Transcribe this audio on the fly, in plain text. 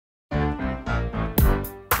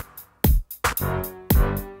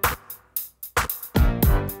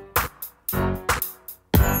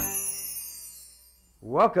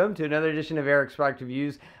Welcome to another edition of Eric's Product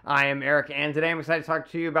Reviews. I am Eric, and today I'm excited to talk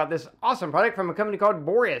to you about this awesome product from a company called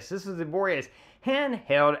Boreas. This is the Boreas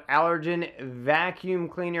Handheld Allergen Vacuum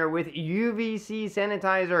Cleaner with UVC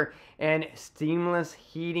Sanitizer and Steamless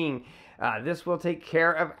Heating. This will take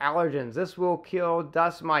care of allergens. This will kill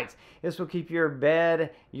dust mites. This will keep your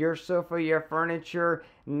bed, your sofa, your furniture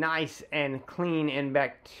nice and clean and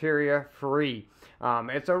bacteria free.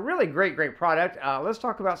 It's a really great product. Let's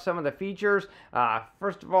talk about some of the features.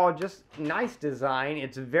 First of all, just nice design.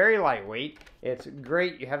 It's very lightweight. It's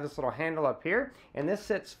great. You have this little handle up here, and this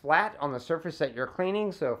sits flat on the surface that you're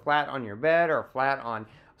cleaning, so flat on your bed or flat on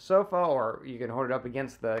sofa, or you can hold it up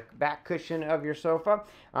against the back cushion of your sofa,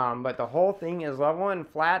 but the whole thing is level and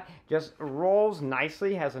flat, just rolls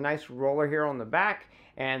nicely, has a nice roller here on the back,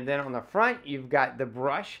 and then on the front you've got the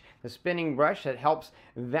brush, the spinning brush that helps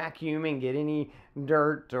vacuum and get any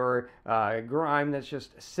dirt or grime that's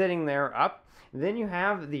just sitting there up. Then you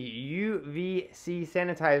have the UVC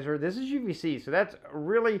sanitizer. This is UVC, so that's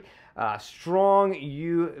really strong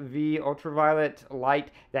UV ultraviolet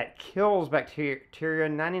light that kills bacteria.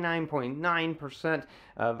 99.9%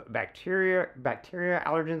 of bacteria,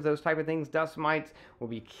 allergens, those type of things, dust mites will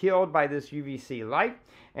be killed by this UVC light.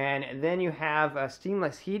 And then you have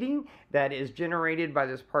steamless heating that is generated by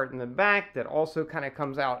this part in the back that also kind of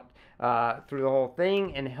comes out through the whole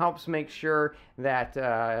thing and helps make sure that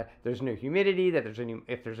there's no humidity, that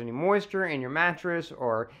if there's any moisture in your mattress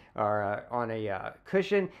or on a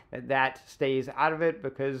cushion, that stays out of it,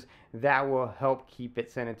 because that will help keep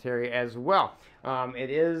it sanitary as well. It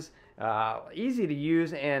is easy to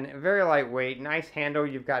use and very lightweight. Nice handle.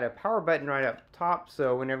 You've got a power button right up top,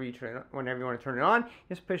 so whenever you want to turn it on,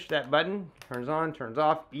 just push that button. Turns on, turns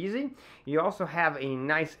off, easy. You also have a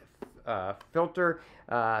nice filter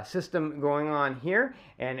system going on here,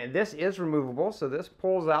 and this is removable, so this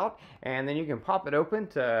pulls out and then you can pop it open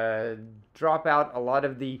to drop out a lot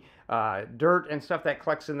of the dirt and stuff that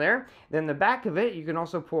collects in there. Then the back of it, you can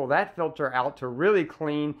also pull that filter out to really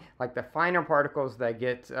clean like the finer particles that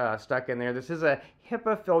get stuck in there. This is a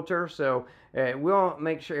HEPA filter, so it will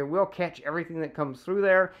make sure it will catch everything that comes through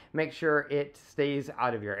there, make sure it stays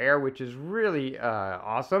out of your air, which is really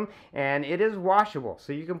awesome. And it is washable,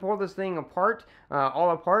 so you can pull this thing apart,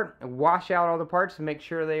 all apart, wash out all the parts to make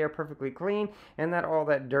sure they are perfectly clean and that all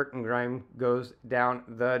that dirt and grime goes down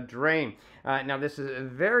the drain. Now this is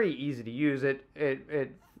very easy to use.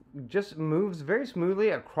 It just moves very smoothly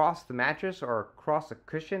across the mattress or across the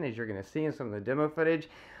cushion, as you're going to see in some of the demo footage.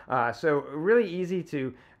 So really easy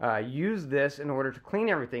to use this in order to clean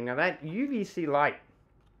everything. Now that UVC light,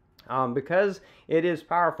 because it is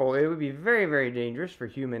powerful, it would be very dangerous for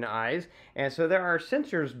human eyes, and so there are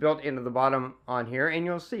sensors built into the bottom on here, and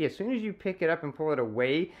you'll see as soon as you pick it up and pull it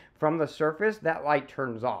away from the surface, that light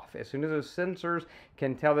turns off. As soon as those sensors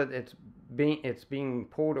can tell that it's being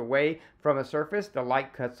pulled away from a surface, the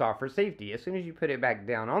light cuts off for safety. As soon as you put it back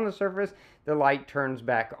down on the surface, the light turns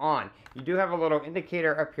back on. You do have a little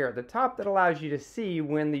indicator up here at the top that allows you to see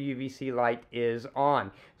when the UVC light is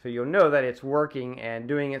on. So you'll know that it's working and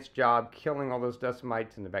doing its job, killing all those dust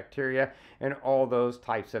mites and the bacteria and all those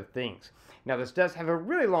types of things. Now this does have a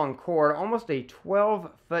really long cord, almost a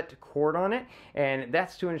 12-foot cord on it, and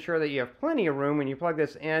that's to ensure that you have plenty of room when you plug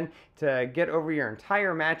this in to get over your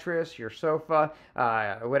entire mattress, your sofa,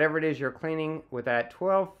 whatever it is you're cleaning. With that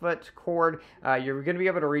 12-foot cord, you're going to be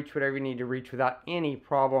able to reach whatever you need to reach without any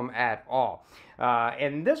problem at all.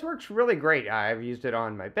 And this works really great. I've used it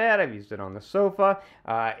on my bed, I've used it on the sofa.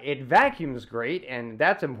 It vacuums great, and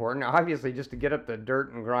that's important, obviously, just to get up the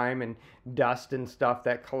dirt and grime and dust and stuff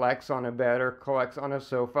that collects on a bed or collects on a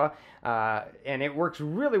sofa. And it works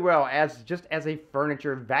really well just as a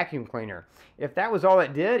furniture vacuum cleaner. If that was all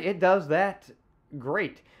it did, it does that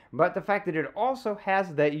great. But the fact that it also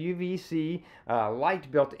has that UVC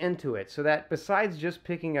light built into it, so that besides just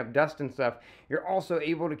picking up dust and stuff, you're also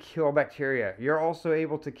able to kill bacteria. You're also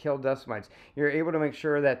able to kill dust mites. You're able to make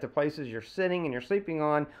sure that the places you're sitting and you're sleeping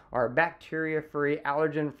on are bacteria-free,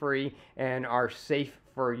 allergen-free, and are safe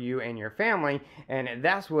for you and your family. And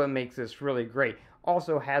that's what makes this really great.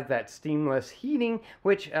 Also has that steamless heating,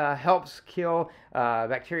 which helps kill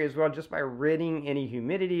bacteria as well, just by ridding any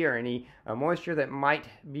humidity or any moisture that might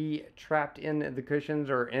be trapped in the cushions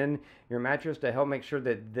or in your mattress, to help make sure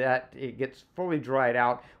that it gets fully dried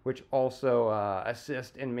out, which also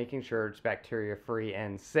assists in making sure it's bacteria free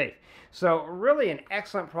and safe. So really an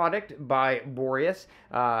excellent product by Boreas.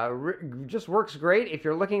 Just works great if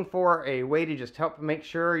you're looking for a way to just help make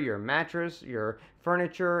sure your mattress, your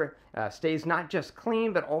furniture, stays not just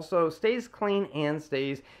clean, but also stays clean and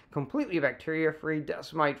stays completely bacteria-free,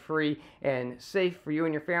 dust mite-free, and safe for you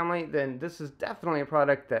and your family, then this is definitely a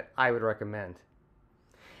product that I would recommend.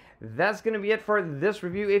 That's going to be it for this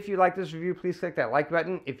review. If you like this review, please click that like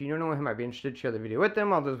button. If you know anyone who might be interested, share the video with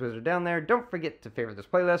them. All those videos are down there. Don't forget to favorite this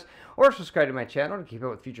playlist or subscribe to my channel to keep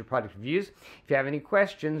up with future product reviews. If you have any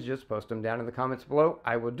questions, just post them down in the comments below.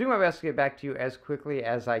 I will do my best to get back to you as quickly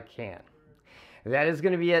as I can. That is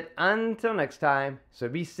going to be it until next time, so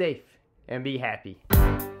be safe and be happy.